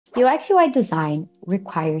UX/UI design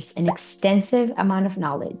requires an extensive amount of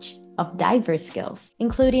knowledge of diverse skills,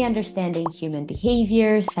 including understanding human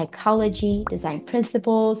behavior, psychology, design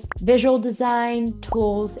principles, visual design,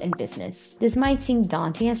 tools, and business. This might seem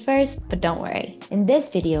daunting at first, but don't worry. In this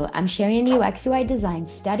video, I'm sharing a UX/UI design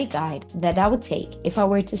study guide that I would take if I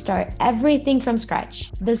were to start everything from scratch.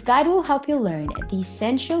 This guide will help you learn the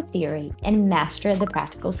essential theory and master the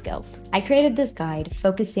practical skills. I created this guide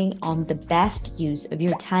focusing on the best use of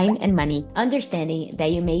your time and money, understanding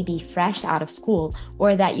that you may be fresh out of school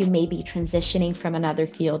or that you may be transitioning from another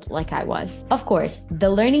field like I was. Of course, the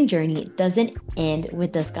learning journey doesn't end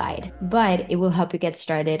with this guide, but it will help you get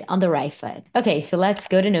started on the right foot. Okay, so let's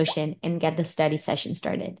go to Notion and get the study session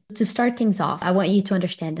started. To start things off, I want you to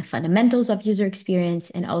understand the fundamentals of user experience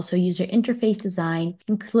and also user interface design,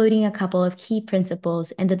 including a couple of key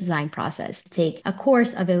principles in the design process. Take a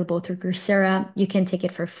course available through Coursera. You can take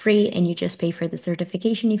it for free and you just pay for the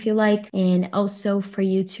certification if you like. And also for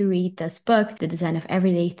you to read this book, The Design of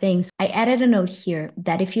Everyday Things. I added a note here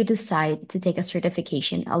that if you decide to take a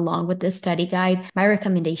certification along with this study guide, my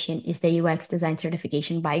recommendation is the UX design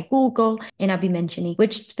certification by Google, and I'll be mentioning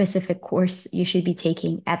which specific course you should be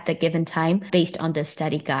taking at the given time based on this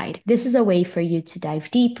study guide. This is a way for you to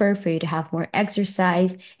dive deeper, for you to have more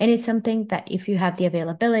exercise, and it's something that if you have the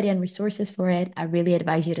availability and resources for it, I really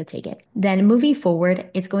advise you to take it. Then moving forward,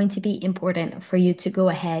 it's going to be important for you to go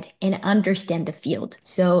ahead and understand the field.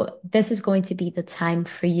 So this is going to be the time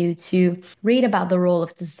for you to read about the role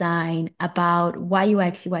of design, about why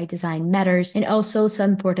UX/UI design matters, and also some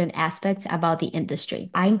important aspects about the industry.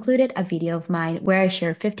 I included a video of mine where I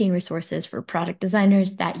share 15 resources for product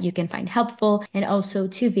designers that you can find helpful, and also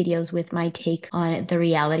 2 videos with my take on the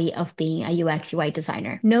reality of being a UX/UI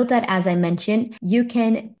designer. Note that as I mentioned, you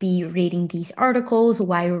can be reading these articles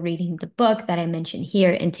while you're reading the book that I mentioned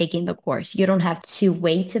here and taking the course. You don't have to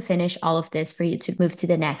wait to finish all of this for you to move to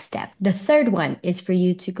the next step. The third one is for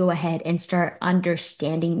you to go ahead and start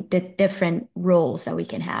understanding the different roles that we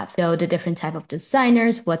can have. So the different type of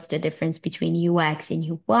designers, what's the difference between UX and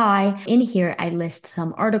UI. In here, I list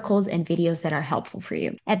some articles and videos that are helpful for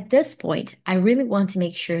you. At this point, I really want to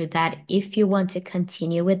make sure that if you want to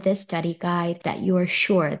continue with this study guide, that you are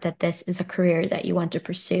sure that this is a career that you want to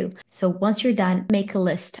pursue. So once you're done, make a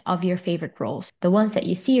list of your favorite roles, the ones that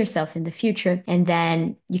you see yourself in the future, and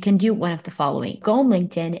then you can do one of the following. Go on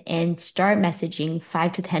LinkedIn and start messaging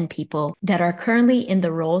 5 to 10 people that are currently in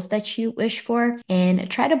the roles that you wish for and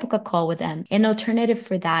try to book a call with them. An alternative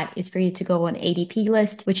for that is for you to go on ADP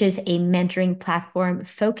List, which is a mentoring platform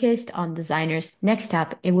focused on designers. Next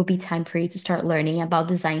up, it will be time for you to start learning about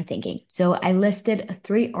design thinking. So I listed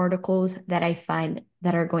 3 articles that I find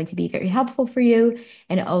that are going to be very helpful for you,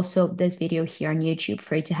 and also this video here on YouTube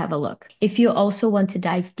for you to have a look. If you also want to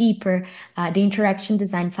dive deeper, the Interaction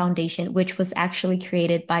Design Foundation, which was actually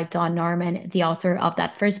created by Don Norman, the author of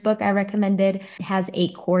that first book I recommended, has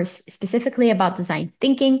a course specifically about design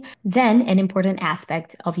thinking. Then an important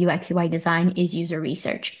aspect of UX/UI design is user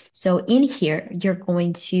research. So in here, you're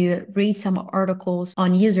going to read some articles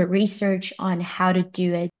on user research, on how to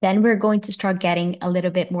do it. Then we're going to start getting a little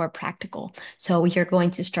bit more practical. So you're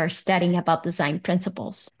going to start studying about design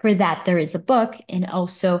principles. For that, there is a book and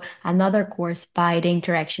also another course by the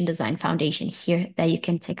Interaction Design Foundation here that you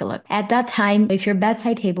can take a look. At that time, if your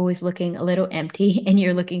bedside table is looking a little empty and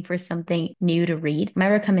you're looking for something new to read, my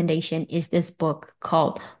recommendation is this book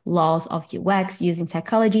called Laws of UX, Using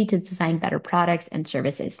Psychology to Design Better Products and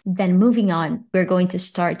Services. Then moving on, we're going to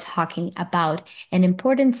start talking about an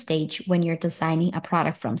important stage when you're designing a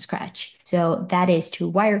product from scratch. So that is to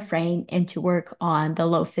wireframe and to work on the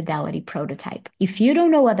low fidelity prototype. If you don't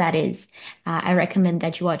know what that is, I recommend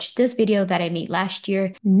that you watch this video that I made last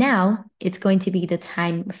year. Now it's going to be the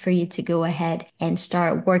time for you to go ahead and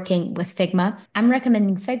start working with Figma. I'm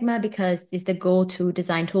recommending Figma because it's the go-to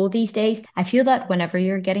design tool these days. I feel that whenever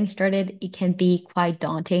you're getting started, it can be quite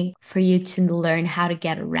daunting for you to learn how to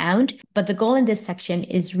get around. But the goal in this section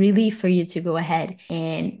is really for you to go ahead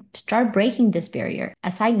and start breaking this barrier.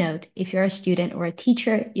 A side note, if you're a student or a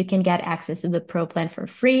teacher, you can get access to the Pro Plan for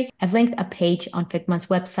free. I've linked a page on Figma's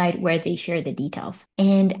website where they share the details.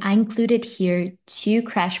 And I included here 2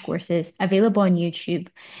 crash courses available on YouTube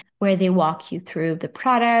where they walk you through the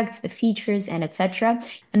products, the features, and etc.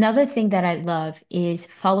 Another thing that I love is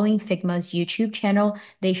following Figma's YouTube channel.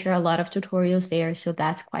 They share a lot of tutorials there, so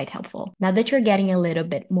that's quite helpful. Now that you're getting a little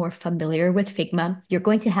bit more familiar with Figma, you're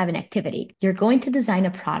going to have an activity. You're going to design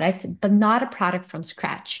a product, but not a product from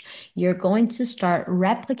scratch. You're going to start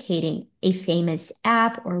replicating a famous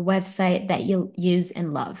app or website that you use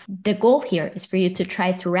and love. The goal here is for you to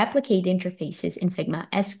try to replicate the interfaces in Figma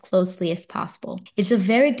as closely as possible. It's a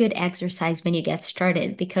very good exercise when you get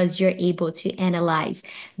started because you're able to analyze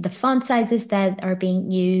the font sizes that are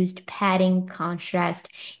being used, padding, contrast,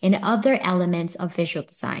 and other elements of visual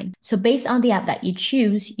design. So based on the app that you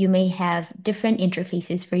choose, you may have different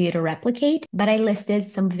interfaces for you to replicate, but I listed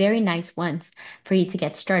some very nice ones for you to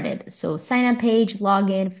get started. So sign up page,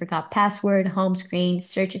 login, forgot password, home screen,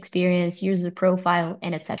 search experience, user profile,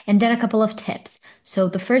 and etc. And then a couple of tips. So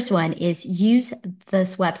the first one is use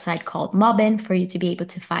this website called Mobbin for you to be able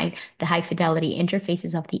to find the high fidelity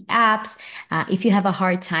interfaces of the apps. If you have a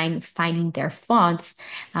hard time finding their fonts,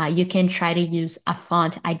 you can try to use a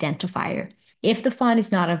font identifier. If the font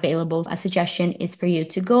is not available, a suggestion is for you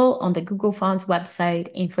to go on the Google Fonts website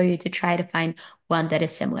and for you to try to find one that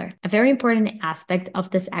is similar. A very important aspect of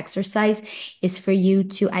this exercise is for you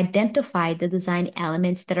to identify the design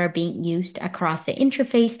elements that are being used across the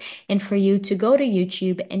interface and for you to go to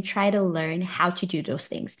YouTube and try to learn how to do those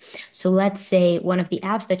things. So let's say one of the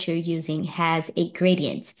apps that you're using has a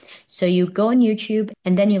gradient. So you go on YouTube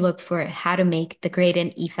and then you look for how to make the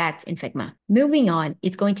gradient effect in Figma. Moving on,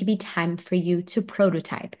 it's going to be time for you to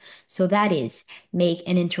prototype. So that is, make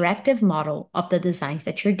an interactive model of the designs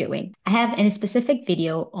that you're doing. I have a specific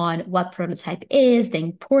video on what prototype is, the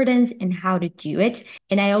importance, and how to do it.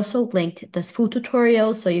 And I also linked this full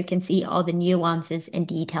tutorial so you can see all the nuances and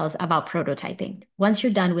details about prototyping. Once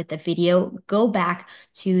you're done with the video, go back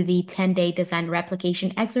to the 10-day design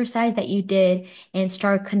replication exercise that you did and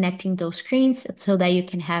start connecting those screens so that you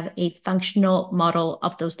can have a functional model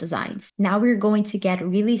of those designs. Now we're going to get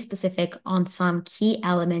really specific on some key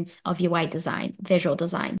elements of UI design, visual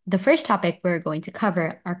design. The first topic we're going to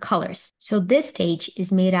cover are colors. So this stage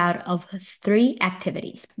is made out of 3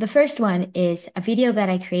 activities. The first one is a video that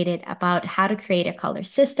I created about how to create a color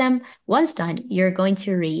system. Once done, you're going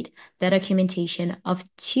to read the documentation of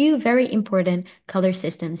 2 very important color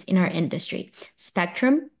systems in our industry: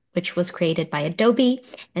 Spectrum, which was created by Adobe,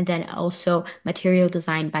 and then also Material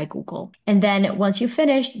Design by Google. And then once you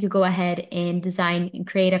finish, you go ahead and design and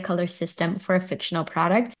create a color system for a fictional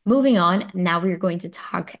product. Moving on, now we're going to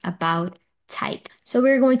talk about type. So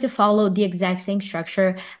we're going to follow the exact same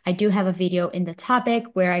structure. I do have a video in the topic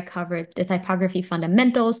where I covered the typography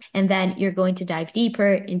fundamentals, and then you're going to dive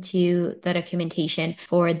deeper into the documentation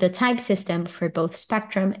for the type system for both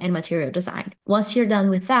Spectrum and Material Design. Once you're done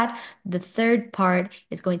with that, the third part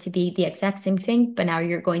is going to be the exact same thing, but now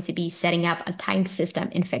you're going to be setting up a type system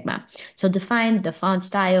in Figma. So define the font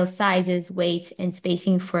style, sizes, weights, and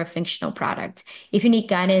spacing for a functional product. If you need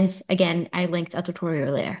guidance, again, I linked a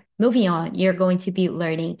tutorial there. Moving on, you're going to be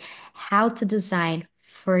learning how to design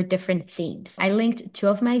for different themes. I linked 2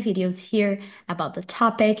 of my videos here about the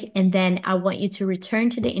topic, and then I want you to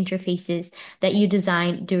return to the interfaces that you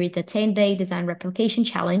designed during the 10-day design replication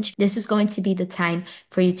challenge. This is going to be the time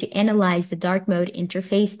for you to analyze the dark mode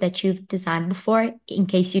interface that you've designed before, in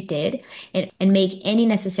case you did, and make any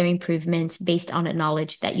necessary improvements based on the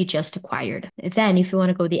knowledge that you just acquired. Then, if you want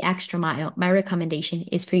to go the extra mile, my recommendation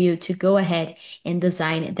is for you to go ahead and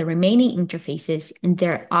design the remaining interfaces in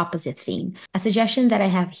their opposite theme. A suggestion that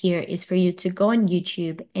I have here is for you to go on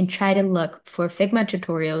YouTube and try to look for Figma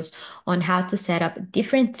tutorials on how to set up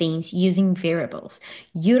different themes using variables.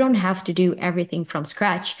 You don't have to do everything from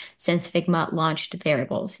scratch since Figma launched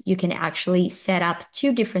variables. You can actually set up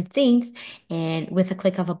 2 different themes, and with a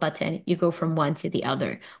click of a button, you go from one to the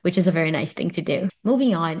other, which is a very nice thing to do.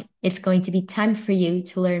 Moving on, it's going to be time for you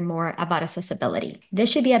to learn more about accessibility.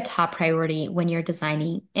 This should be a top priority when you're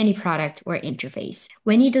designing any product or interface.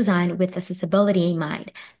 When you design with accessibility in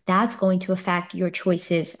mind, that's going to affect your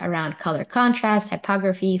choices around color contrast,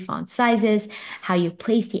 typography, font sizes, how you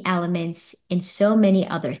place the elements, and so many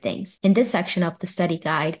other things. In this section of the study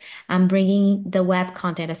guide, I'm bringing the Web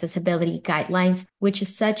Content Accessibility Guidelines, which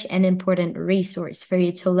is such an important resource for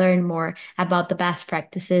you to learn more about the best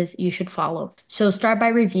practices you should follow. So start by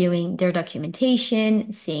reviewing their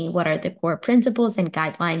documentation, seeing what are the core principles and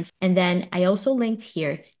guidelines. And then I also linked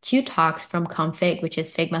here 2 talks from Config, which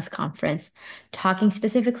is Figma's conference, talking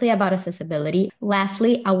specifically about accessibility.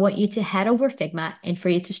 Lastly, I want you to head over Figma and for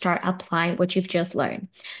you to start applying what you've just learned.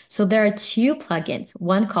 So there are 2 plugins,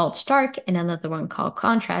 one called Stark and another one called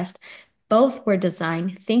Contrast. Both were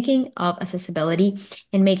designed thinking of accessibility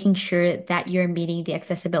and making sure that you're meeting the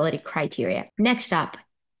accessibility criteria. Next up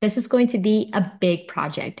This is going to be a big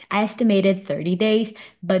project. I estimated 30 days,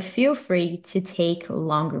 but feel free to take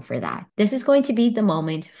longer for that. This is going to be the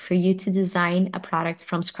moment for you to design a product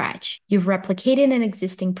from scratch. You've replicated an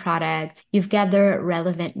existing product, you've gathered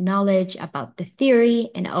relevant knowledge about the theory,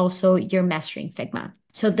 and also you're mastering Figma.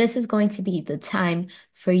 So this is going to be the time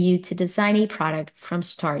for you to design a product from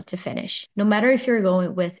start to finish. No matter if you're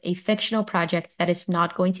going with a fictional project that is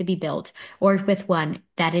not going to be built or with one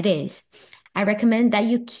that it is, I recommend that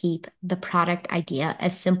you keep the product idea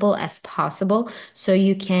as simple as possible so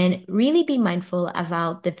you can really be mindful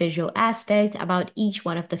about the visual aspect, about each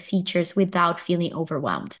one of the features without feeling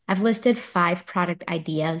overwhelmed. I've listed 5 product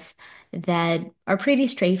ideas that are pretty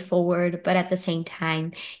straightforward, but at the same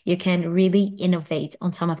time, you can really innovate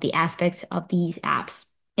on some of the aspects of these apps.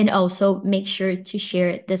 And also make sure to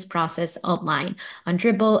share this process online on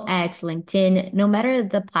Dribble, X, LinkedIn, no matter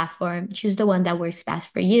the platform, choose the one that works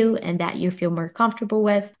best for you and that you feel more comfortable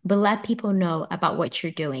with, but let people know about what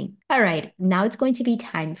you're doing. All right, now it's going to be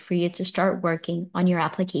time for you to start working on your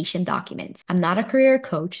application documents. I'm not a career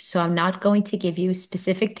coach, so I'm not going to give you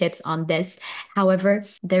specific tips on this. However,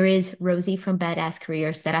 there is Rosie from Badass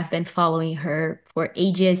Careers that I've been following her for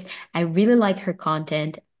ages. I really like her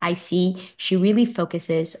content. I see she really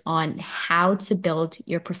focuses on how to build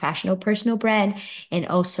your professional personal brand and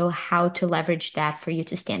also how to leverage that for you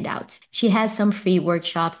to stand out. She has some free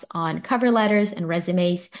workshops on cover letters and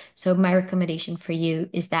resumes. So my recommendation for you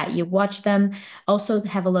is that you watch them. Also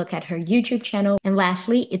have a look at her YouTube channel. And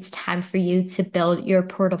lastly, it's time for you to build your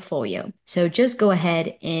portfolio. So just go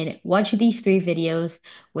ahead and watch these 3 videos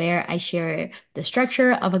where I share the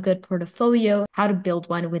structure of a good portfolio, how to build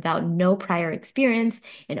one without no prior experience,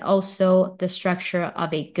 and also the structure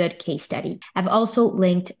of a good case study. I've also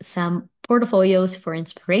linked some portfolios for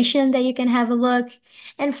inspiration that you can have a look.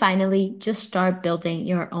 And finally, just start building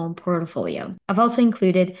your own portfolio. I've also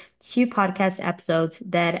included 2 podcast episodes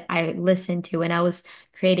that I listened to when I was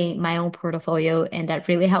creating my own portfolio, and that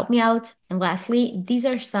really helped me out. And lastly, these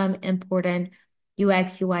are some important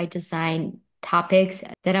UX, UI design topics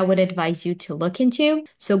that I would advise you to look into.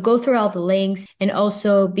 So go through all the links and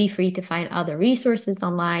also be free to find other resources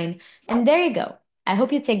online. And there you go. I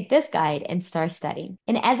hope you take this guide and start studying.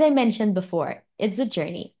 And as I mentioned before, it's a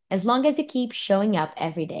journey. As long as you keep showing up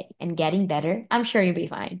every day and getting better, I'm sure you'll be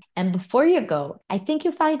fine. And before you go, I think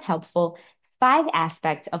you'll find helpful 5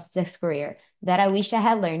 aspects of this career that I wish I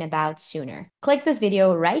had learned about sooner. Click this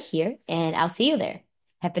video right here and I'll see you there.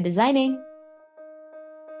 Happy designing!